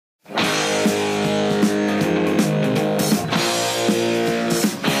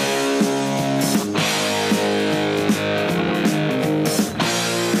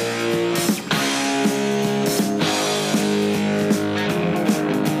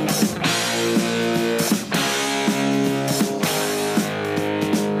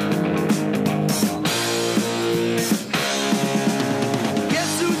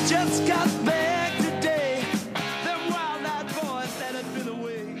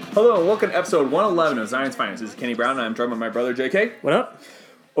Hello and welcome to episode 111 of Zion's Finest. This is Kenny Brown and I'm joined by my brother JK. What up?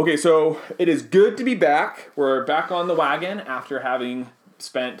 Okay, so it is good to be back. We're back on the wagon after having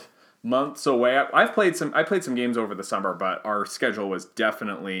spent months away. I played some games over the summer, but our schedule was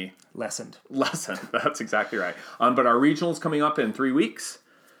definitely Lessened. That's exactly right. But our regional's coming up in 3 weeks.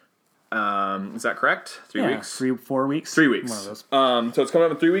 Is that correct? 3 weeks? 4 weeks. 3 weeks. One of those. So it's coming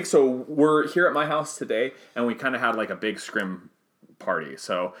up in 3 weeks. So we're here at my house today, and we kind of had like a big scrim party.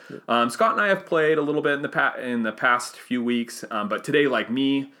 So Scott and I have played a little bit in the past few weeks, but today, like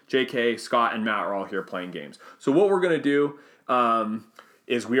me, JK, Scott, and Matt are all here playing games. So what we're going to do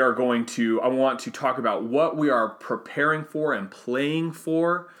is I want to talk about what we are preparing for and playing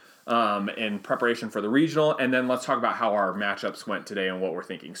for in preparation for the regional, and then let's talk about how our matchups went today and what we're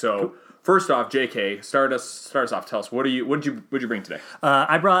thinking. So first off, JK, start us off. Tell us, what'd you bring today?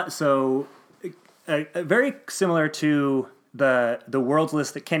 I brought very similar to the Worlds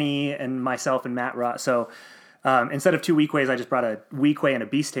list that Kenny and myself and Matt brought. So instead of 2 Weequays, I just brought a Weequay and a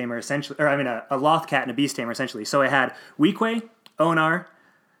Beast Tamer, essentially, or a Lothcat and a Beast Tamer, essentially. So I had Weequay, Onar,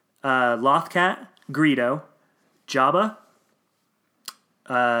 Lothcat, Greedo, Jabba,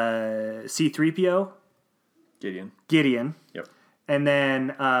 C-3PO, Gideon. Yep. And then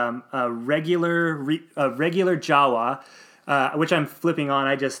a regular Jawa, which I'm flipping on.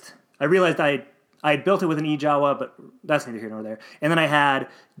 I realized I had built it with an E-Jawa, but that's neither here nor there. And then I had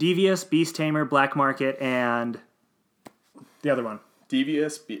Devious, Beast Tamer, Black Market, and the other one.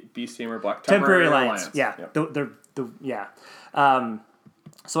 Devious, Beast Tamer, Black Temporary Alliance. Yeah. Yep.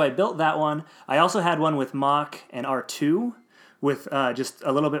 So I built that one. I also had one with Mach and R2 with just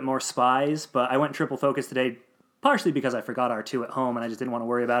a little bit more spies, but I went triple focus today, partially because I forgot R2 at home and I just didn't want to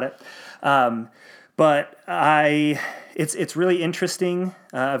worry about it. But it's really interesting.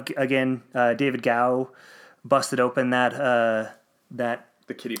 Again, David Gao busted open the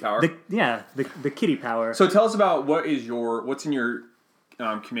kitty power. The kitty power. So tell us about what's in your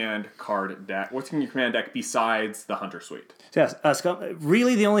command card deck. What's in your command deck besides the Hunter Suite? So yes,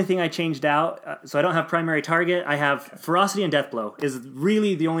 really the only thing I changed out. So I don't have primary target. I have Ferocity and Deathblow is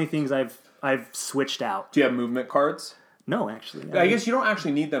really the only things I've switched out. Do you have movement cards? No, actually. No. I guess you don't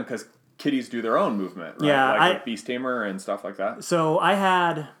actually need them because kitties do their own movement, right? Yeah, like Beast Tamer and stuff like that. So I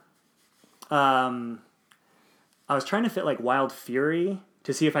had, I was trying to fit like Wild Fury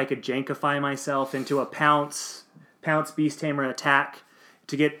to see if I could Jankify myself into a Pounce Beast Tamer attack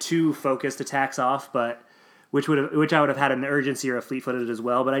to get 2 focused attacks off, but which I would have had an urgency or a fleet-footed as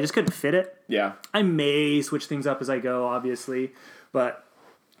well, but I just couldn't fit it. Yeah. I may switch things up as I go, obviously, but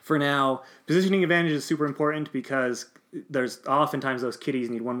for now, positioning advantage is super important because there's oftentimes those kitties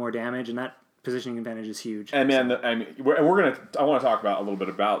need 1 more damage, and that positioning advantage is huge. And man, I want to talk about a little bit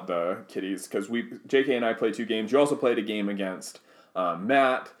about the kitties because JK and I played 2 games. You also played a game against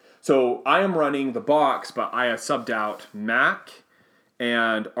Matt. So I am running the box, but I have subbed out Mac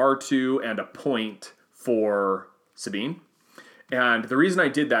and R2 and a point for Sabine. And the reason I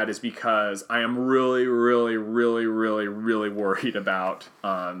did that is because I am really, really, really, really, really worried about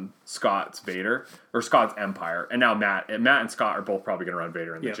Scott's Vader or Scott's Empire. And now Matt and Scott are both probably going to run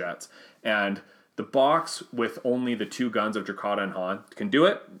Vader in the Jets. And the box with only the 2 guns of Drakata and Han can do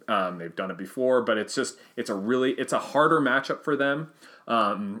it. They've done it before, but it's a harder matchup for them.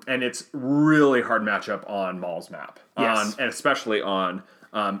 And it's really hard matchup on Maul's map. Yes. And especially on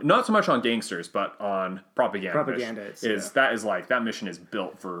not so much on gangsters, but on propaganda. That mission is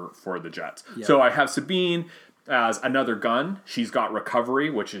built for the Jets. Yep. So I have Sabine as another gun. She's got recovery,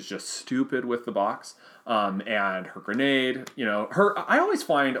 which is just stupid with the box. And her grenade, I always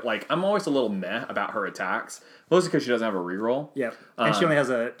find I'm always a little meh about her attacks, mostly because she doesn't have a reroll. Yep. And she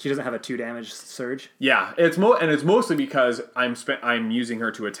doesn't have a 2 damage surge. Yeah, it's mostly because I'm using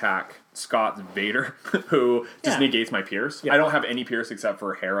her to attack Scott's Vader, who just negates my Pierce. Yep. I don't have any Pierce except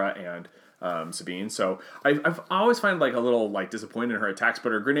for Hera and Sabine, so I always find a little disappointed in her attacks,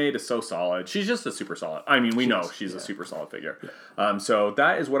 but her grenade is so solid. She's just a super solid. I mean, we know she's a super solid figure. Yeah. So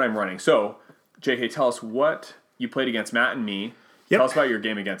that is what I'm running. So JK, tell us what you played against Matt and me. Yep. Tell us about your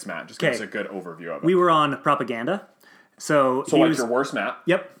game against Matt. Just give us a good overview of it. We were on propaganda. So your worst map?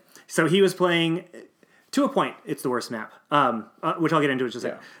 Yep. So he was playing, to a point, it's the worst map, which I'll get into in just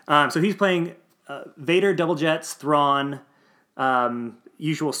a second. So he's playing Vader, Double Jets, Thrawn,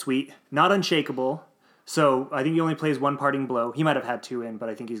 usual suite, not Unshakable. So I think he only plays 1 parting blow. He might have had 2 in, but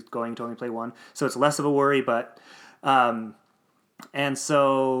I think he's going to only play 1. So it's less of a worry, but... and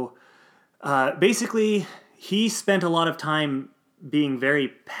so... basically, he spent a lot of time being very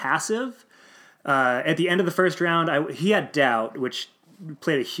passive. At the end of the first round, he had Doubt, which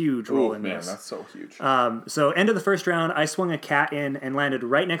played a huge role in this. That's so huge. So end of the first round, I swung a cat in and landed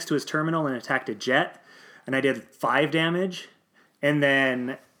right next to his terminal and attacked a jet, and I did 5 damage. And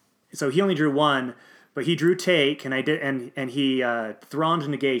then, so he only drew 1, but he drew take, and I did, and he Thrawned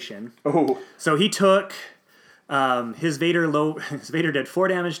negation. Oh, so he took his Vader did 4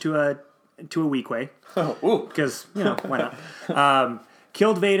 damage to a weak way. Oh, because why not?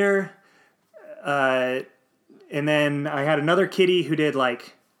 Killed Vader, and then I had another kitty who did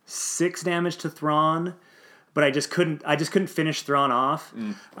like 6 damage to Thrawn, but I just couldn't finish Thrawn off.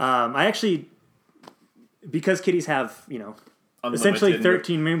 I actually, because kitties have Unlimited essentially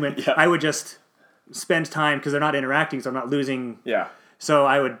 13 movement, Yeah. I would just spend time because they're not interacting, so I'm not losing. Yeah. So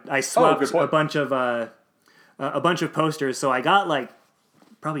I swapped good point. a bunch of posters, so I got like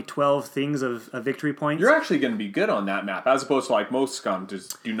probably 12 things of victory points. You're actually going to be good on that map, as opposed to like most scum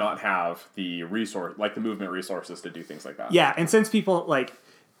just do not have the resource, like the movement resources to do things like that. Yeah, and since people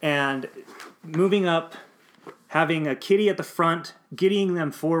and moving up, having a kitty at the front, getting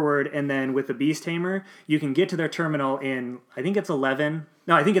them forward, and then with the Beast Tamer, you can get to their terminal in, I think it's 11.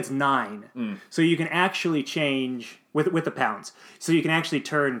 No, I think it's 9. So you can actually change with the pounds. So you can actually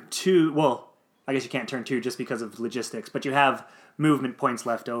turn 2. Well, I guess you can't turn 2 just because of logistics, but you have movement points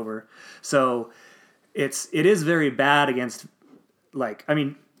left over. So it is very bad against,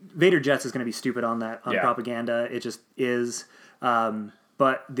 Vader Jets is going to be stupid on propaganda. It just is.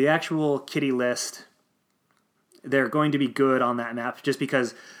 But the actual kitty list, they're going to be good on that map just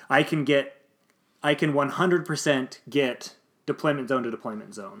because I can 100% get deployment zone to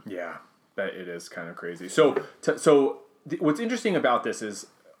deployment zone. Yeah, it is kind of crazy. So what's interesting about this is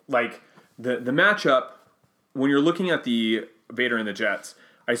like the matchup when you're looking at the Vader and the Jets.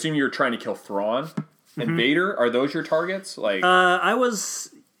 I assume you're trying to kill Thrawn and Vader. Are those your targets? Like, I was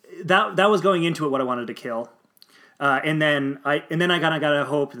that was going into it what I wanted to kill, and then I gotta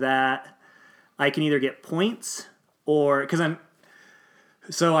hope that I can either get points or because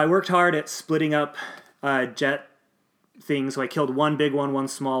I worked hard at splitting up jet things. So I killed one big one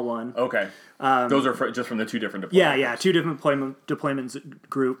small one. okay, those are just from the 2 different deployments. Yeah, 2 different deployment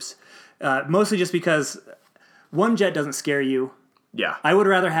groups. Mostly just because one jet doesn't scare you. Yeah, I would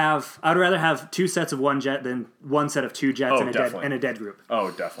rather have 2 sets of 1 jet than 1 set of 2 jets and a dead group.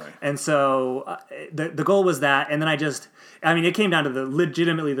 Oh, definitely. And so the goal was that, and then it came down to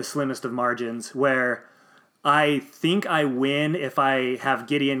legitimately the slimmest of margins where I think I win if I have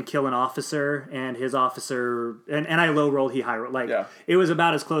Gideon kill an officer and his officer, and I low rolled, he high rolled. It was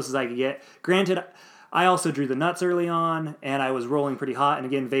about as close as I could get. Granted, I also drew the nuts early on, and I was rolling pretty hot. And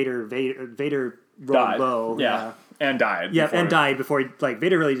again, Vader rolled Died. low. Yeah. And died. Yeah, and died before.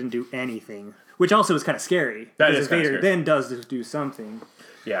 Vader really didn't do anything, which also was kind of scary. That is Vader scary. then does do something.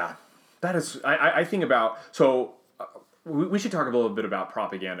 Yeah, that is. I think about we should talk a little bit about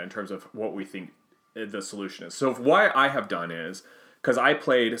propaganda in terms of what we think the solution is. So why I have done is because I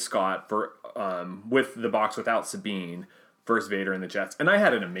played Scott for with the box without Sabine versus Vader and the Jets, and I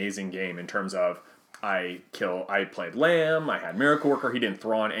had an amazing game in terms of I played Lamb, I had Miracle Worker, he didn't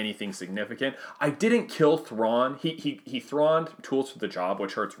Thrawn anything significant. I didn't kill Thrawn. He Thrawned Tools for the Job,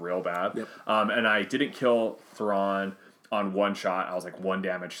 which hurts real bad. Yep. And I didn't kill Thrawn on 1 shot. I was like 1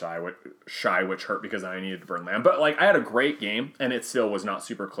 damage shy, which hurt because I needed to burn Lamb. But I had a great game, and it still was not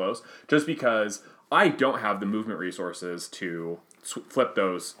super close, just because I don't have the movement resources to flip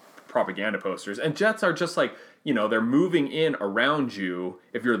those propaganda posters. And Jets are just they're moving in around you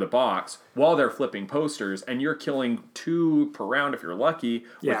if you're the box while they're flipping posters, and you're killing 2 per round if you're lucky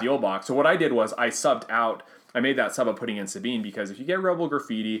with the old box. So what I did was I made that sub of putting in Sabine, because if you get Rebel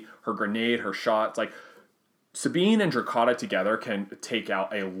Graffiti, her grenade, her shots, Sabine and Drakata together can take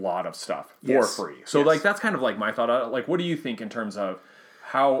out a lot of stuff for free. So that's kind of my thought. What do you think in terms of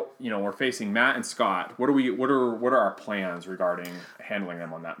how we're facing Matt and Scott? What are our plans regarding handling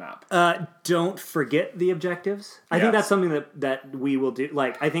them on that map? Don't forget the objectives. I think that's something that we will do.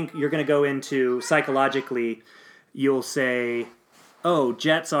 I think you're going to go into psychologically. You'll say, "Oh,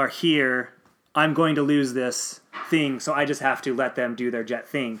 Jets are here. I'm going to lose this thing, so I just have to let them do their jet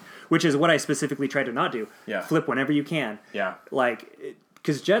thing," which is what I specifically try to not do. Yeah. Flip whenever you can. Yeah.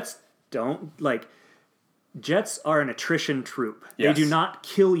 Because Jets don't Jets are an attrition troop. Yes. They do not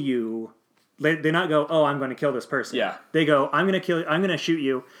kill you. They not go, "Oh, I'm going to kill this person." Yeah. They go, "I'm going to shoot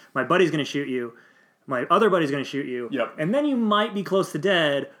you. My buddy's going to shoot you. My other buddy's going to shoot you." Yep. And then you might be close to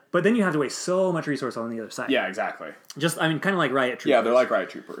dead, but then you have to waste so much resource on the other side. Yeah, exactly. Kind of like riot troopers. Yeah, they're like riot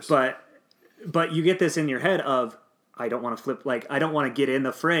troopers. But you get this in your head of, I don't want to flip, I don't want to get in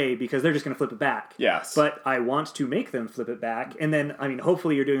the fray because they're just going to flip it back. Yes. But I want to make them flip it back. And then,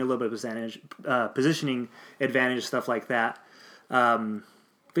 hopefully you're doing a little bit of positioning advantage, stuff like that.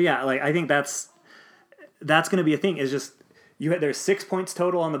 But yeah, like I think that's going to be a thing. Is just there's 6 points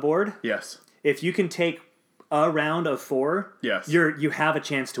total on the board. Yes. If you can take a round of 4, yes, you have a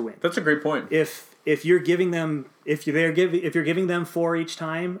chance to win. That's a great point. If you're giving them if you're giving them 4 each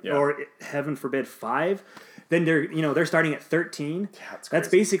time, or heaven forbid 5, then they're starting at 13. Yeah, that's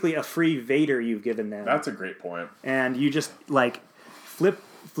basically a free Vader you've given them. That's a great point. And you just like flip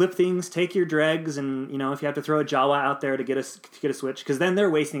things, take your dregs, and if you have to throw a Jawa out there to get a switch, because then they're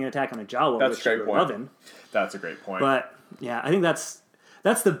wasting an attack on a Jawa. That's which a great you're point. loving. That's a great point. But yeah, I think that's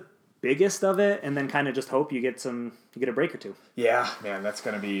the biggest of it, and then kind of just hope you get a break or two. Yeah, man, that's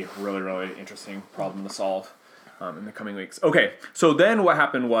going to be really, really interesting problem to solve in the coming weeks. Okay, so then what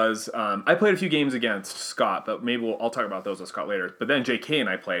happened was I played a few games against Scott, but maybe I'll talk about those with Scott later. But then JK and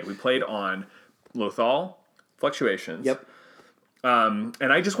I played. We played on Lothal, Fluctuations. Yep. And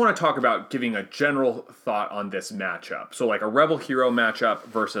I just want to talk about giving a general thought on this matchup. So like a Rebel Hero matchup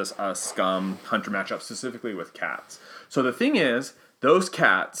versus a Scum Hunter matchup, specifically with cats. So the thing is, those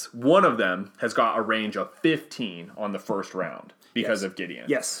cats, one of them has got a range of 15 on the first round because of Gideon.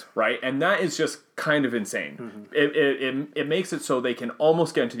 Yes. Right? And that is just kind of insane. Mm-hmm. It makes it so they can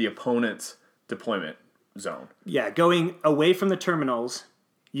almost get into the opponent's deployment zone. Yeah, going away from the terminals,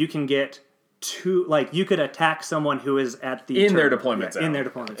 you can get you could attack someone who is at the in their deployment zone. In their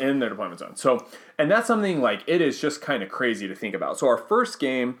deployment zone. So, and that's something like it is just kind of crazy to think about. So our first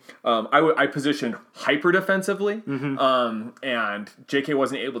game, I positioned hyper defensively, and JK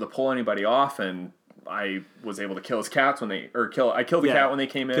wasn't able to pull anybody off, and I was able to kill his cats I killed the cat when they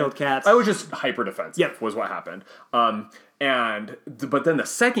came in. Killed cats. I was just hyper defensive. Yep. Was what happened. But then the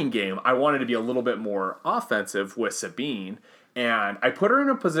second game, I wanted to be a little bit more offensive with Sabine. And I put her in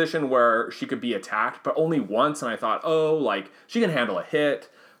a position where she could be attacked, but only once. And I thought, she can handle a hit,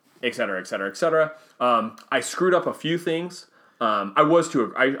 et cetera, et cetera, et cetera. I screwed up a few things. I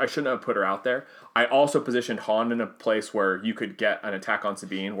shouldn't have put her out there. I also positioned Han in a place where you could get an attack on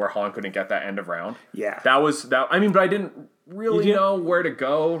Sabine, where Han couldn't get that end of round. Yeah. But I didn't really know where to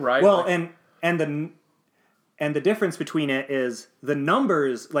go, right? Well, and the difference between it is the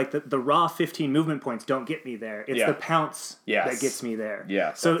numbers, like the raw 15 movement points don't get me there. It's the pounce that gets me there.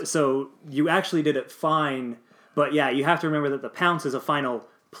 Yeah. So you actually did it fine, but yeah, you have to remember that the pounce is a final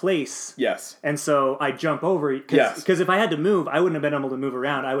place. Yes. And so I jump over because if I had to move, I wouldn't have been able to move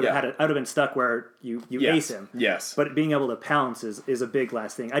around. I would have been stuck where you ace him. Yes. But being able to pounce is a big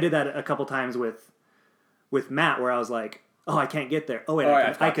last thing. I did that a couple times with Matt, where I was like, oh, I can't get there. Oh wait,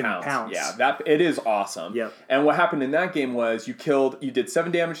 I can pounce. Yeah, it is awesome. Yep. And what happened in that game was you did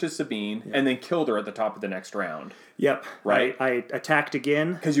 7 damage to Sabine and then killed her at the top of the next round. Yep. Right. I attacked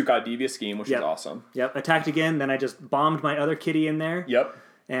again because you got Devious Scheme, which is awesome. Yep. Attacked again. Then I just bombed my other kitty in there. Yep.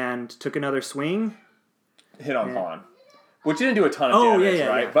 And took another swing. Hit on Han. Which didn't do a ton of damage,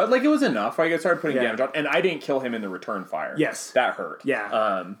 right? Yeah. But it was enough. Right? I started putting damage on, and I didn't kill him in the return fire. Yes. That hurt.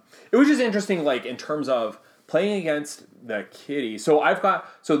 Yeah. It was just interesting, in terms of playing against the kitty. So I've got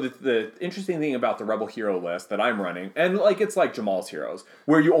the interesting thing about the Rebel Hero list that I'm running, and it's like Jamal's Heroes,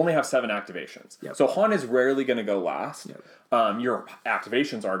 where you only have 7 activations. Yep. So Han is rarely going to go last. Yep. Your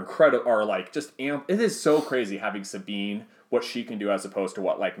activations are incredible, it is so crazy having Sabine, what she can do as opposed to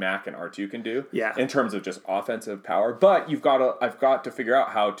what Mac and R2 can do. Yeah. In terms of just offensive power, but I've got to figure out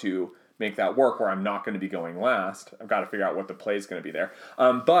how to make that work where I'm not going to be going last. I've got to figure out what the play is going to be there.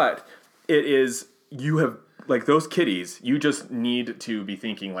 But it is those kitties, you just need to be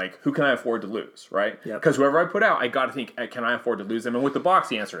thinking, who can I afford to lose, right? Because whoever I put out, I got to think, can I afford to lose them? And with the box,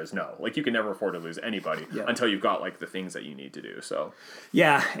 the answer is no. You can never afford to lose anybody until you've got, the things that you need to do, so.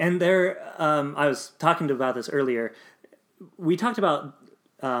 Yeah, and I was talking about this earlier. We talked about,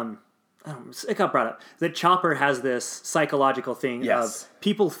 it got brought up, that Chopper has this psychological thing of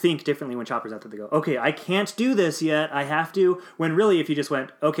people think differently when Chopper's out there. They go, okay, I can't do this yet. I have to. When really, if you just went,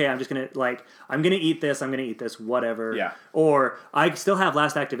 okay, I'm just going to, I'm going to eat this, whatever. Yeah. Or I still have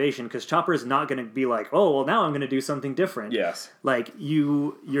last activation because Chopper is not going to be like, oh, well, now I'm going to do something different. Yes.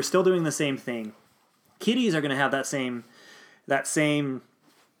 You're still doing the same thing. Kitties are going to have that same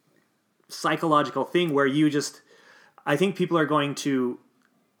psychological thing where I think people are going to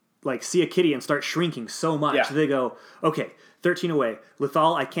see a kitty and start shrinking so much. Yeah. So they go, okay, 13 away.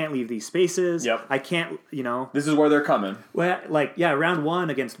 Lethal, I can't leave these spaces. Yep. I can't, This is where they're coming. Well, round 1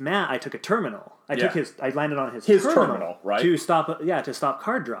 against Matt, I took a terminal. I landed on his terminal, right? To stop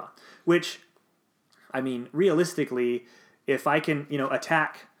card draw. Which, realistically, if I can,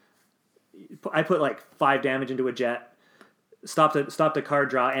 attack, I put 5 damage into a jet, stopped a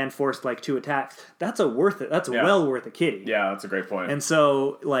card draw and forced 2 attacks. That's well worth a kitty. Yeah, that's a great point. And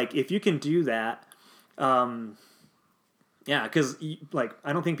so if you can do that, Yeah, because like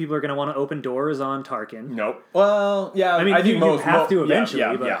I don't think people are going to want to open doors on Tarkin. Nope. Well, yeah. I mean, I think you have to eventually.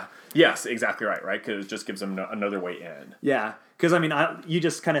 Yeah, but yeah. Yes, exactly right. Right, because it just gives them another way in. Yeah, because I mean, you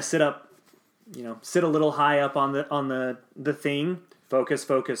just kind of sit up, sit a little high up on the thing. Focus.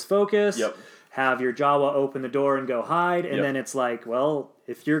 Yep. Have your Jawa open the door and go hide, and Yep. then it's like, well,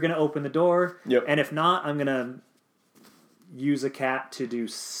 if you're going to open the door, Yep. and if not, I'm going to use a cat to do,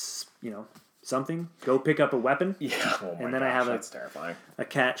 something. Go pick up a weapon. Yeah. Oh my And then gosh, I have that's terrifying. a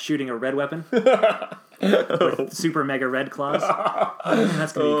cat shooting a red weapon with super mega red claws.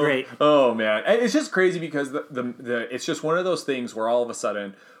 That's going to be great. Oh man, it's just crazy because the it's just one of those things where all of a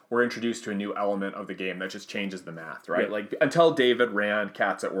sudden we're introduced to a new element of the game that just changes the math, right? Yeah. Like until David ran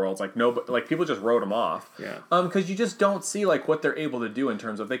Cats at Worlds, like people just wrote them off. Yeah. Because you just don't see like what they're able to do in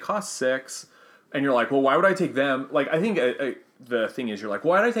terms of they cost 6, and you're like, well, why would I take them? Like I think the thing is, you're like,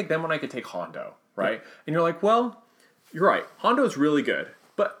 why did I take them when I could take Hondo, right? Yeah. And you're like, well, you're right. Hondo's really good,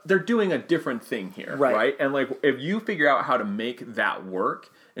 but they're doing a different thing here, right? And like if you figure out how to make that work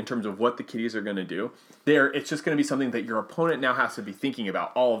in terms of what the kitties are going to do, it's just going to be something that your opponent now has to be thinking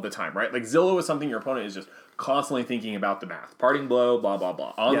about all of the time, right? Like Zillow is something your opponent is just constantly thinking about the math. Parting blow, blah, blah,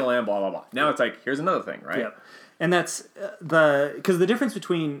 blah. On the land, blah, blah, blah. Now it's like, here's another thing, right? Yep. And that's because the difference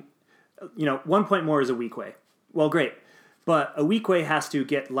between, 1 point more is a weak way. Well, great. But a weak way has to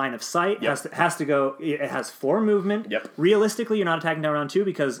get line of sight, Yep. has to go, it has 4 movement. Yep. Realistically, you're not attacking down round 2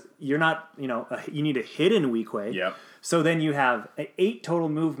 because you're not, you need a hidden weak way. Yep. So then you have 8 total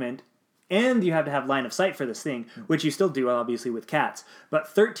movement, and you have to have line of sight for this thing, which you still do, obviously, with cats. But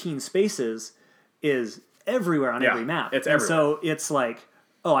 13 spaces is everywhere on every map. It's and everywhere. so it's like,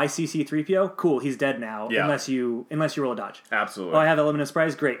 oh, I see C-3PO? Cool, he's dead now, Yeah. unless you roll a dodge. Absolutely. Oh, I have Element of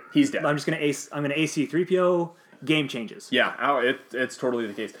Surprise? Great. He's dead. I'm going to AC 3PO, game changes. Yeah, it's totally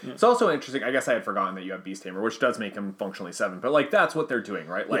the case. Yeah. It's also interesting. I guess I had forgotten that you have Beast Tamer, which does make him functionally 7. But like that's what they're doing,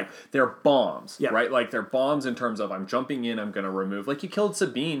 right? Like they're bombs, right? Like they're bombs in terms of I'm jumping in, I'm going to remove. Like you killed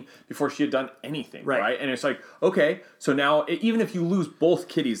Sabine before she had done anything, right? And it's like, okay, so now even if you lose both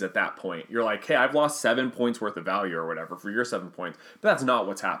kitties at that point, you're like, hey, I've lost 7 points worth of value or whatever for your 7 points. But that's not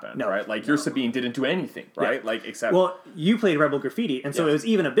what's happened, right? Like your Sabine didn't do anything, right? Like except you played Rebel Graffiti, and so it was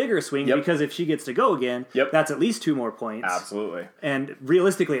even a bigger swing because if she gets to go again, that's at least 2 more points. Absolutely. And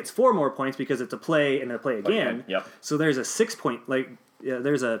realistically, it's 4 more points because it's a play and a play again. Yep. So there's a 6 point,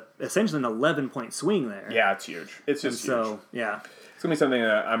 there's essentially an 11-point swing there. Yeah, it's huge. It's just huge. So, yeah. It's gonna be something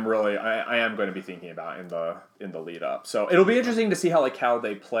that I am going to be thinking about in the lead up. So it'll be interesting to see how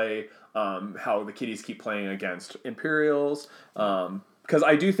they play, how the kitties keep playing against Imperials. Because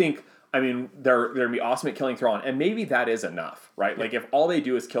I do think, I mean, they're gonna be awesome at killing Thrawn, and maybe that is enough, right? Like if all they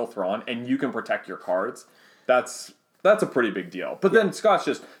do is kill Thrawn and you can protect your cards, that's a pretty big deal. But then Scott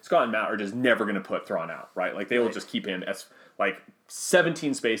and Matt are just never going to put Thrawn out, right? Like they will just keep him as like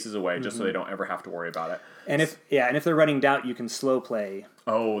 17 spaces away just so they don't ever have to worry about it. And if they're running doubt, you can slow play.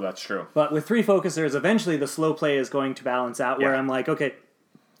 Oh, that's true. But with 3 focusers, eventually the slow play is going to balance out where I'm like, okay,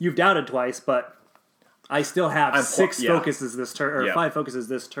 you've doubted twice, but I still have 6 focuses this turn or 5 focuses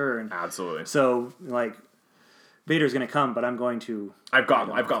this turn. Absolutely. So like Vader's going to come, but I'm going to. I've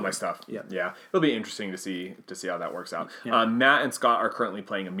got my stuff. Yeah. It'll be interesting to see how that works out. Yeah. Matt and Scott are currently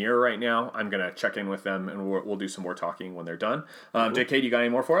playing a mirror right now. I'm gonna check in with them, and we'll do some more talking when they're done. JK, do you got any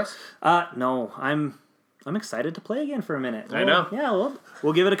more for us? No, I'm excited to play again for a minute. I know. Yeah,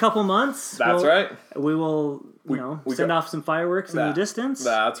 we'll give it a couple months. That's right. We will, send off some fireworks in the distance.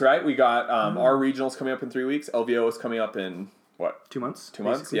 That's right. We got our regionals coming up in 3 weeks. LVO is coming up in. What? 2 months. 2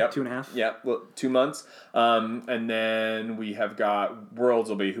 months, yep. 2.5. Yep, 2 months. And then we have got Worlds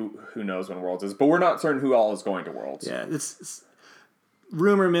will be, who knows when Worlds is, but we're not certain who all is going to Worlds. Yeah, it's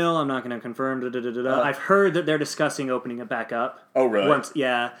rumor mill, I'm not going to confirm. I've heard that they're discussing opening it back up. Oh, really?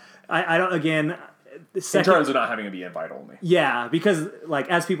 Yeah. I don't, again... in terms of not having to be invite only. Yeah, because, like,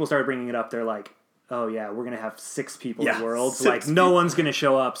 as people started bringing it up, they're like, oh, yeah, we're going to have 6 people at Worlds. Like, no one's going to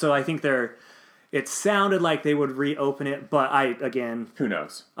show up. So I think it sounded like they would reopen it, but who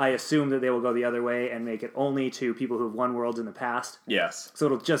knows? I assume that they will go the other way and make it only to people who've won Worlds in the past. Yes. So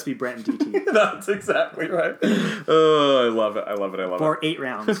it'll just be Brent and DT. That's exactly right. Oh, I love it. For 8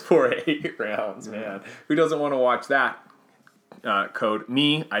 rounds. For 8 rounds, man. Who doesn't want to watch that? Code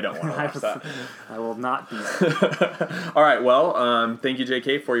me. I don't want to watch that. I will not be. All right. Well, thank you,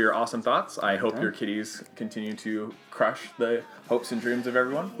 JK, for your awesome thoughts. I hope your kitties continue to crush the hopes and dreams of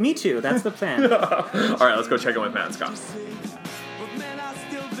everyone. Me too. That's the plan. All right. Let's go check in with Matt and Scott.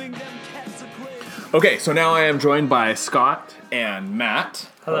 Okay. So now I am joined by Scott and Matt.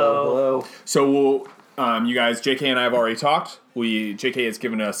 Hello. So you guys, JK and I have already talked. JK has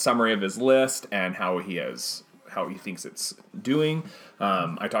given a summary of his list and how he has how he thinks it's doing.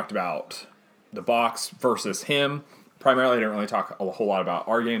 I talked about the box versus him. Primarily, I didn't really talk a whole lot about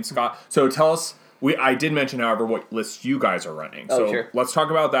our game, Scott. So tell us. I did mention, however, what list you guys are running. Oh, so sure. Let's talk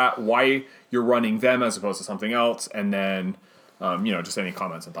about that. Why you're running them as opposed to something else, and then just any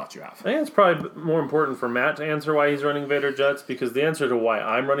comments and thoughts you have. I think it's probably more important for Matt to answer why he's running Vader Jets, because the answer to why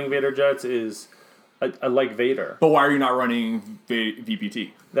I'm running Vader Jets is I like Vader. But why are you not running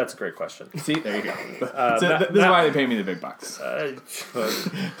VPT? That's a great question. See, there you go. This is why they pay me the big bucks.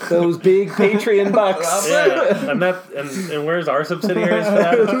 Those big Patreon bucks. Yeah, and where's our subsidiaries for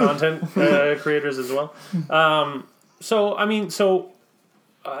that? Content creators as well.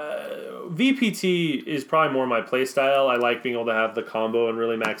 VPT is probably more my play style. I like being able to have the combo and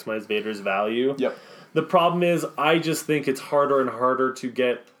really maximize Vader's value. Yep. The problem is, I just think it's harder and harder to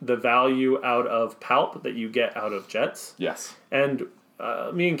get the value out of Palp that you get out of Jets. Yes. And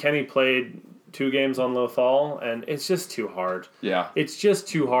me and Kenny played 2 games on Lothal, and it's just too hard. Yeah. It's just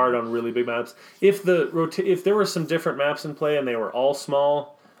too hard on really big maps. If there were some different maps in play and they were all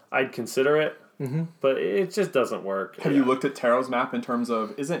small, I'd consider it. Mm-hmm. But it just doesn't work. Have you looked at Taro's map in terms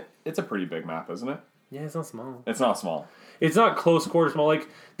of it's a pretty big map, isn't it? Yeah, it's not small. It's not small. It's not close quarter small. Like,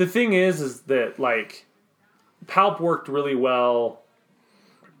 the thing is that, like, Palp worked really well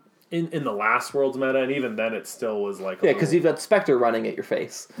in the last Worlds meta, and even then it still was like because you've got Spectre running at your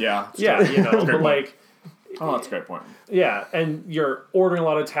face. Yeah. Yeah, but like... Oh, that's a great point. Yeah, and you're ordering a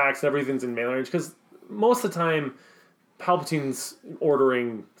lot of attacks, everything's in melee range, because most of the time, Palpatine's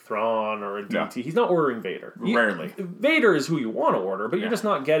ordering Thrawn or a DT. Yeah. He's not ordering Vader. Rarely. Vader is who you want to order, but you're just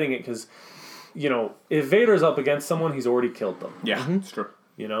not getting it because... if Vader's up against someone, he's already killed them. Yeah, it's true.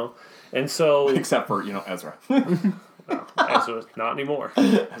 And so... Except for, Ezra. Ezra's not anymore.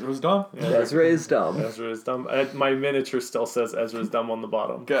 Ezra's dumb. Ezra is dumb. Ezra is dumb. My miniature still says Ezra's dumb on the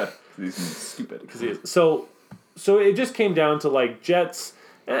bottom. Good. He's stupid. Because he is. So it just came down to, like, Jets...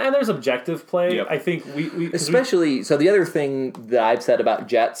 And there's objective play. Yep. I think we especially... So the other thing that I've said about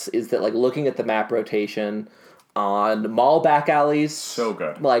Jets is that, like, looking at the map rotation... on mall back alleys. So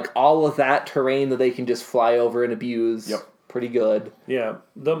good. Like, all of that terrain that they can just fly over and abuse. Yep. Pretty good. Yeah.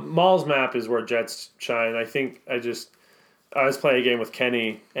 The malls map is where Jets shine. I think I was playing a game with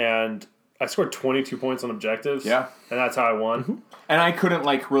Kenny, and I scored 22 points on objectives. Yeah. And that's how I won. Mm-hmm. And I couldn't,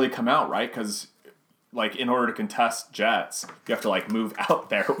 really come out, right? Because... in order to contest Jets, you have to move out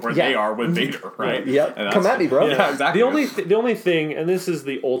there where they are with Vader, right? Yep. Come at me, bro. Yeah, exactly. The only thing, and this is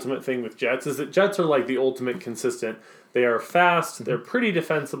the ultimate thing with Jets, is that Jets are the ultimate consistent. They are fast, they're pretty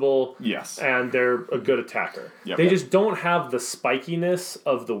defensible, yes, and they're a good attacker. Yep. They just don't have the spikiness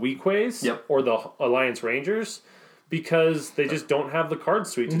of the weak ways or the Alliance Rangers, because they just don't have the card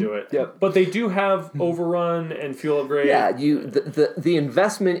suite to do it. Yep. But they do have Overrun and Fuel Upgrade. Yeah, the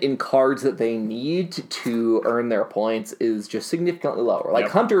investment in cards that they need to earn their points is just significantly lower. Like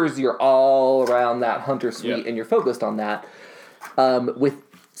Hunters, you're all around that Hunter suite and you're focused on that. With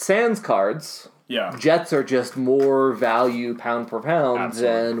Sans cards, Jets are just more value pound per pound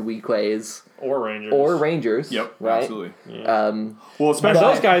than weak ways. Or Rangers. Yep, right? Absolutely. Yeah. Well, especially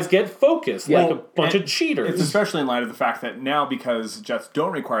those guys get focused like a bunch of cheaters. It's especially in light of the fact that now, because Jets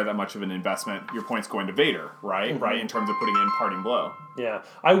don't require that much of an investment, your point's going to Vader, right? Mm-hmm. Right, in terms of putting in Parting Blow. Yeah.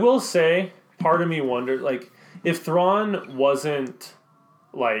 I will say, part of me wondered, if Thrawn wasn't,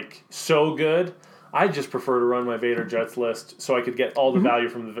 so good... I just prefer to run my Vader Jets list so I could get all the value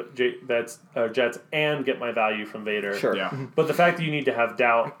from the Jets and get my value from Vader. Sure. Yeah. But the fact that you need to have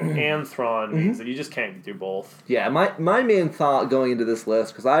Doubt and Thrawn means that you just can't do both. Yeah, my main thought going into this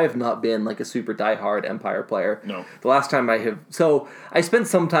list, because I have not been a super diehard Empire player. No. The last time I have... So, I spent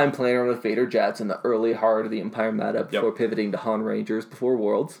some time playing around with Vader Jets in the early heart of the Empire meta before pivoting to Han Rangers before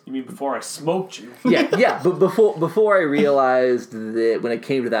Worlds. You mean before I smoked you? yeah, but before I realized that when it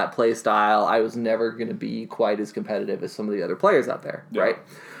came to that play style, I was never going to be quite as competitive as some of the other players out there, right?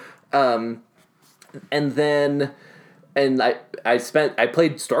 And I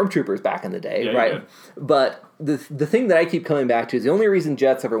played Stormtroopers back in the day, right? But the thing that I keep coming back to is the only reason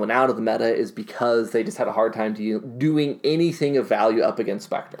Jets ever went out of the meta is because they just had a hard time doing anything of value up against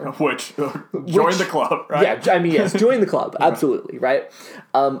Spectre. Which join the club, right? Yeah, yes, join the club, absolutely, right?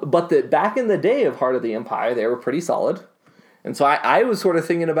 But back in the day of Heart of the Empire, they were pretty solid. And so I was sort of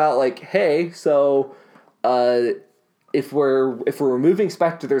thinking about hey, so if we're removing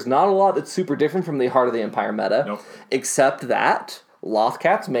Spectre, there's not a lot that's super different from the Heart of the Empire meta, except that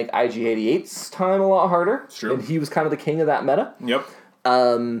Lothcats make IG-88's time a lot harder. True. And he was kind of the king of that meta. Yep.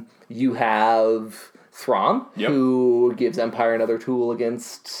 You have Thrawn, Yep. who gives Empire another tool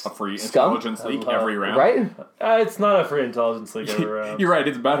against A free Scum, intelligence leak every round. right? It's not a free intelligence league every round. You're right,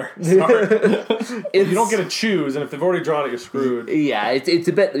 it's better. Sorry. You don't get to choose, and if they've already drawn it, you're screwed. Yeah, it's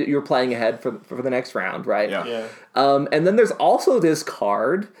a bit you're playing ahead for the next round, right? Yeah. Yeah. And then there's also this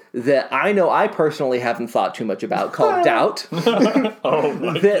card that I know I personally haven't thought too much about called Doubt. Oh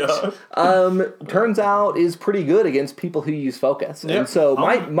my god. That turns out is pretty good against people who use focus. Yep. And so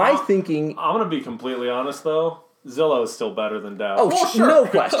my thinking. I'm gonna be completely honest though. Zillow is still better than Dow. Oh, sure. no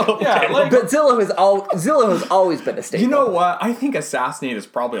question. Yeah, like, But Zillow has always been a staple. you know what? I think Assassinate is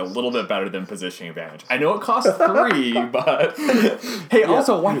probably a little bit better than Positioning Advantage. I know it costs 3, but hey,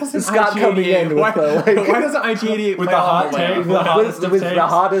 also, why doesn't Scott coming in with why, the, like- why doesn't IG88 With play the on hot land? take, the hottest of with the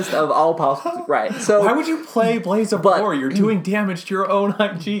tanks. hottest of all possible. Right. So, Why would you play Blaze of But- War? You're doing damage to your own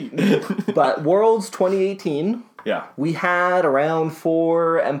IG. but Worlds 2018, Yeah. we had around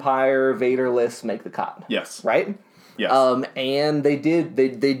 4 Empire Vader lists make the cut. Yes. Right? Yes. And they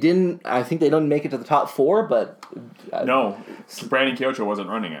didn't. I think they didn't make it to the top 4, but no, Brandon Kyocho wasn't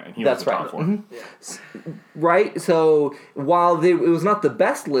running it, and he That's was the right. top 4. right. So while it was not the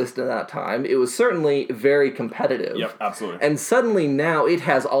best list at that time, it was certainly very competitive. Yep, absolutely. And suddenly now it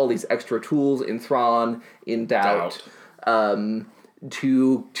has all these extra tools in Thrawn, in Doubt.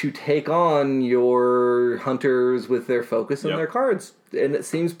 To take on your hunters with their focus and Yep. their cards, and it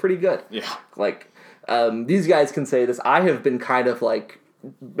seems pretty good. Yeah. Like these guys can say this. I have been kind of like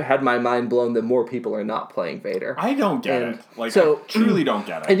had my mind blown that more people are not playing Vader. I don't get And it. Like, so- I truly don't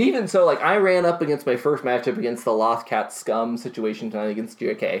get it. And even so, like I ran up against my first matchup against the Lothcat Scum situation tonight against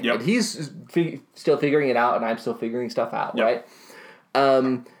JK, Yep. and he's still figuring it out, and I'm still figuring stuff out, Yep. right?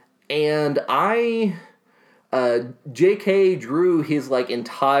 And JK drew his like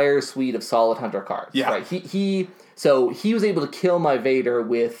entire suite of Solid Hunter cards. Yeah. Right? He was able to kill my Vader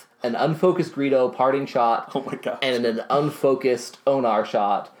with an unfocused Greedo parting shot Oh my gosh. and an unfocused Onar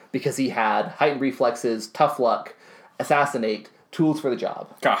shot because he had heightened reflexes, tough luck, assassinate, tools for the job.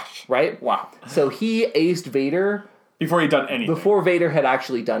 Gosh. Right? Wow. So he aced Vader Before he'd done anything. before Vader had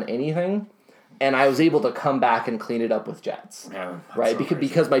actually done anything, and I was able to come back and clean it up with jets. Man, that's Right? so because, crazy.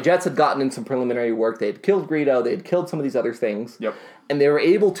 because my jets had gotten in some preliminary work. They had killed Greedo, they had killed some of these other things. Yep. And they were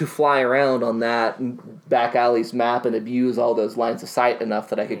able to fly around on that back alley's map and abuse all those lines of sight enough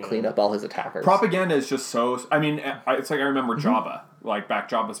that I could clean up all his attackers. Propaganda is just so. I mean, it's like I remember Mm-hmm. Jabba, like back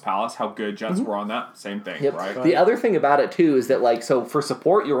Jabba's palace, how good jets were on that. Same thing, Yep. right? The other thing about it too is that like so for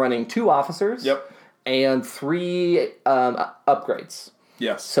support you're running 2 officers. Yep. And 3 upgrades.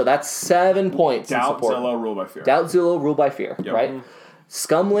 Yes. So that's 7 points in Doubt, support. Zillow, Rule by Fear. Doubt Zillow, Rule by Fear, Yep. right?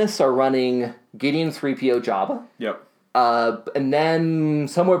 Scum lists are running Gideon 3PO Jabba, Yep. and then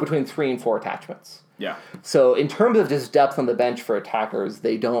somewhere between 3 and 4 attachments. Yeah. So in terms of just depth on the bench for attackers,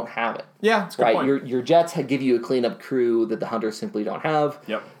 they don't have it. Yeah, it's a good Right, point. your jets give you a cleanup crew that the hunters simply don't have.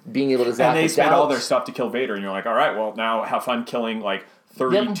 Yep. Being able to zap And they with spend all Doubt- their stuff to kill Vader, and you're like, all right, well, now have fun killing like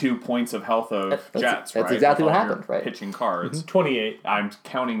 32 points of health of jets, that's right? exactly With what all your happened, right? Pitching cards. 28. I'm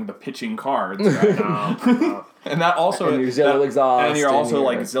counting the pitching cards right now. And that also... And your Zillow exhaust And you're and also your-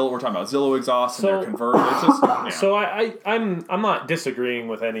 like Zillow... We're talking about Zillow exhaust and So- their convert. It's just... Yeah. So I'm not disagreeing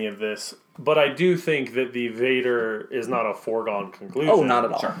with any of this, but I do think that the Vader is not a foregone conclusion. Oh, not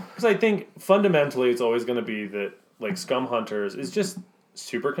at all. Sure. Because I think fundamentally it's always going to be that like Scum Hunters is just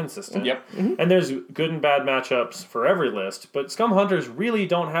super consistent. Yep. And there's good and bad matchups for every list, but Scum Hunters really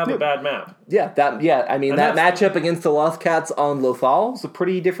don't have a bad map. I mean And that that's- matchup against the Lothcats on Lothal is a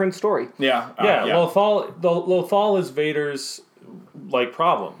pretty different story. Yeah. Yeah, Lothal is Vader's like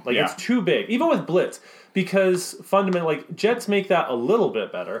problem. Like Yeah. it's too big, even with Blitz, because fundamentally, like jets make that a little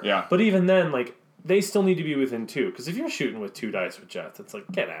bit better. Yeah. But even then, like they still need to be within 2, because if you're shooting with 2 dice with jets, it's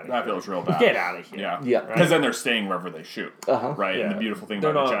like get out of That here. feels real bad. Get out of here. Yeah. Yeah. Because then they're staying wherever they shoot. Uh-huh. Right? Yeah. And the beautiful thing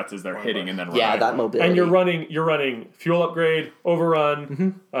They're about the not- jets is they're hitting and then running. Yeah, that mobility. And you're running fuel upgrade,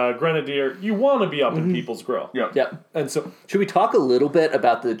 overrun, grenadier. You want to be up in people's grill. Yep. Yep. And so Should we talk a little bit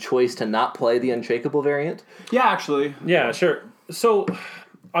about the choice to not play the Unshakable variant? Yeah, actually. yeah, sure. So,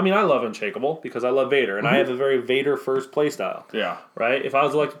 I mean, I love Unshakable because I love Vader, and I have a very Vader first playstyle. Yeah. Right? If I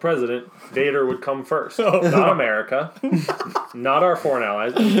was elected president, Vader would come first. Not America. Not our foreign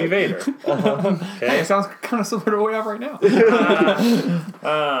allies. It would be Vader. Hey, it sounds kind of similar to what we have right now.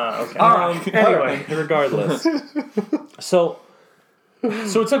 Okay. All right. Anyway, regardless. So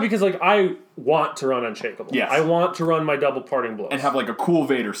it's like because like I want to run Unshakable. Yes. I want to run my double parting blows. And have like a cool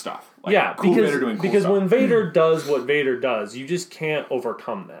Vader stuff. Like, yeah, cool because Vader doing cool because stuff. when Vader does what Vader does, you just can't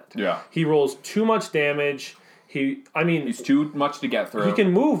overcome that. Yeah. He rolls too much damage. He's too much to get through. He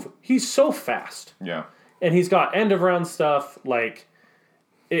can move. He's so fast. Yeah. And he's got end of round stuff like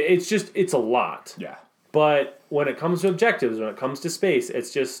it's a lot. Yeah. But when it comes to objectives, when it comes to space,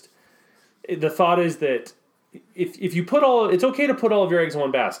 it's just the thought is that if you it's okay to put all of your eggs in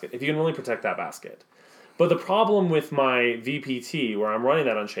one basket if you can only protect that basket. But the problem with my VPT, where I'm running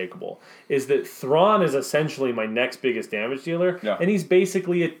that Unshakable, is that Thrawn is essentially my next biggest damage dealer, and he's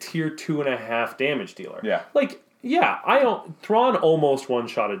basically a tier 2.5 damage dealer. Yeah. Like, Thrawn almost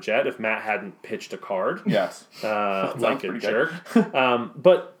one-shot a Jet if Matt hadn't pitched a card. Yes. Like a jerk.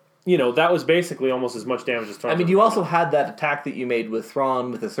 But, that was basically almost as much damage as Thrawn. I mean, you also had that attack that you made with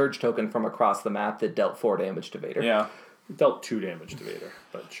Thrawn with a surge token from across the map that dealt 4 damage to Vader. Yeah. Dealt 2 damage to Vader,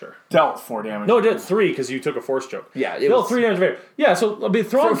 but sure. Dealt 4 damage. No, it did 3 because you took a force choke. Yeah, it dealt was 3 damage to Vader. Yeah, so I mean,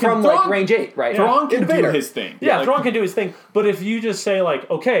 Thrawn from like range 8, right? Thrawn can Into do Vader. his thing. Yeah, Like, Thrawn can do his thing. But if you just say like,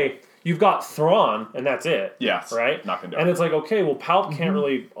 okay, you've got Thrawn and that's it. Yes. Right. Not gonna do and it. it's like, okay, well, Palp can't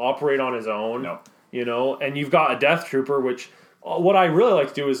really operate on his own. No. And you've got a Death Trooper, which what I really like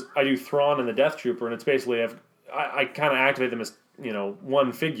to do is I do Thrawn and the Death Trooper, and it's basically I kind of activate them as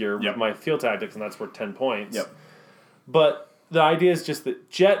one figure with my field tactics, and that's worth 10 points. Yep. But the idea is just that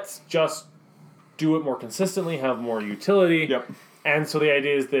Jets just do it more consistently, have more utility. Yep. And so the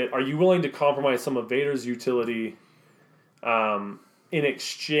idea is that are you willing to compromise some of Vader's utility in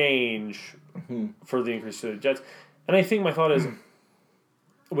exchange for the increase to the Jets? And I think my thought is,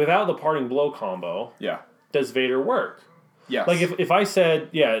 without the Parting Blow combo, does Vader work? Yes. Like if I said,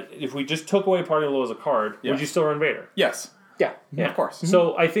 if we just took away Parting Blow as a card, would you still run Vader? Yes. Yeah. Of course.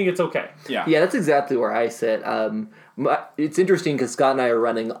 So I think it's okay. Yeah. Yeah, that's exactly where I sit. It's interesting because Scott and I are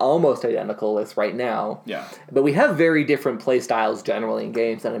running almost identical lists right now. Yeah. But we have very different play styles generally in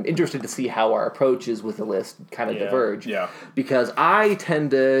games, and I'm interested to see how our approaches with the list kind of diverge. Yeah. Because I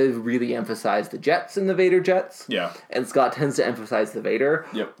tend to really emphasize the Jets and the Vader Jets. Yeah. And Scott tends to emphasize the Vader.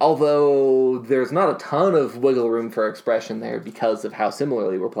 Yep. Although there's not a ton of wiggle room for expression there because of how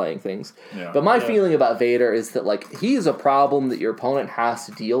similarly we're playing things. Yeah. But my feeling about Vader is that like he's a problem that your opponent has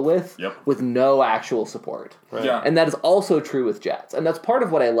to deal with with no actual support. Right. Yeah. And that is also true with Jets. And that's part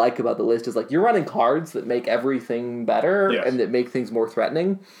of what I like about the list is like you're running cards that make everything better and that make things more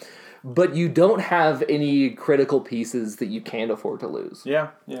threatening. But you don't have any critical pieces that you can't afford to lose. Yeah.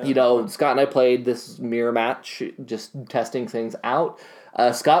 Scott and I played this mirror match, just testing things out.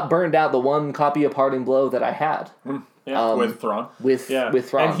 Scott burned out the one copy of Parting Blow that I had. With Thrawn. With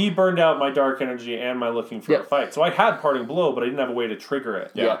Thrawn. And he burned out my Dark Energy and my Looking for a Fight. So I had Parting Blow, but I didn't have a way to trigger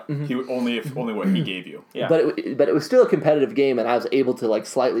it. Yeah. He only what he gave you. Yeah. But it was still a competitive game, and I was able to like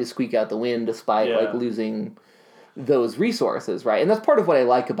slightly squeak out the win despite like losing those resources, right? And that's part of what I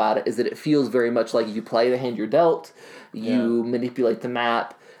like about it is that it feels very much like you play the hand you're dealt, you manipulate the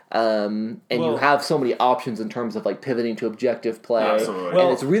map, and you have so many options in terms of like pivoting to objective play. Absolutely.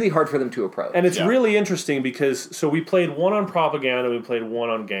 And it's really hard for them to approach. And it's really interesting because so we played one on Propaganda, we played one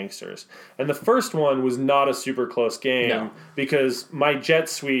on Gangsters. And the first one was not a super close game because my Jet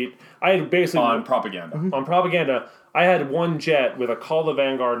suite, I had basically on Propaganda. On Propaganda, I had one Jet with a Call the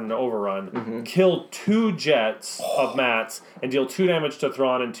Vanguard and an Overrun, kill 2 Jets of Matt's, and deal 2 damage to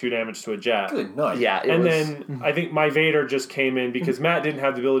Thrawn and 2 damage to a Jet. Good night. Yeah, Then I think my Vader just came in because Matt didn't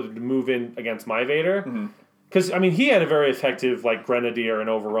have the ability to move in against my Vader. Because, I mean, he had a very effective like Grenadier and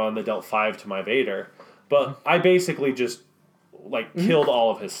Overrun that dealt 5 to my Vader. But I basically just killed all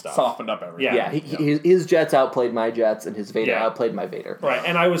of his stuff. Softened up everything. Yeah, his Jets outplayed my Jets, and his Vader outplayed my Vader. Right,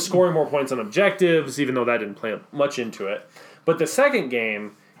 and I was scoring more points on objectives, even though that didn't play much into it. But the second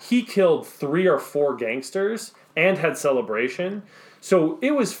game, he killed 3 or 4 gangsters and had Celebration. So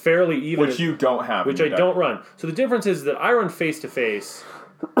it was fairly even. Which you don't have. Which I don't run. So the difference is that I run face-to-face,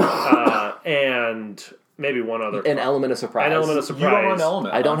 and maybe one other. An Element of Surprise. An Element of Surprise. You don't run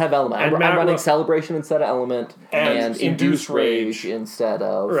Element. I don't have Element. I'm running Celebration instead of Element and Induce Rage instead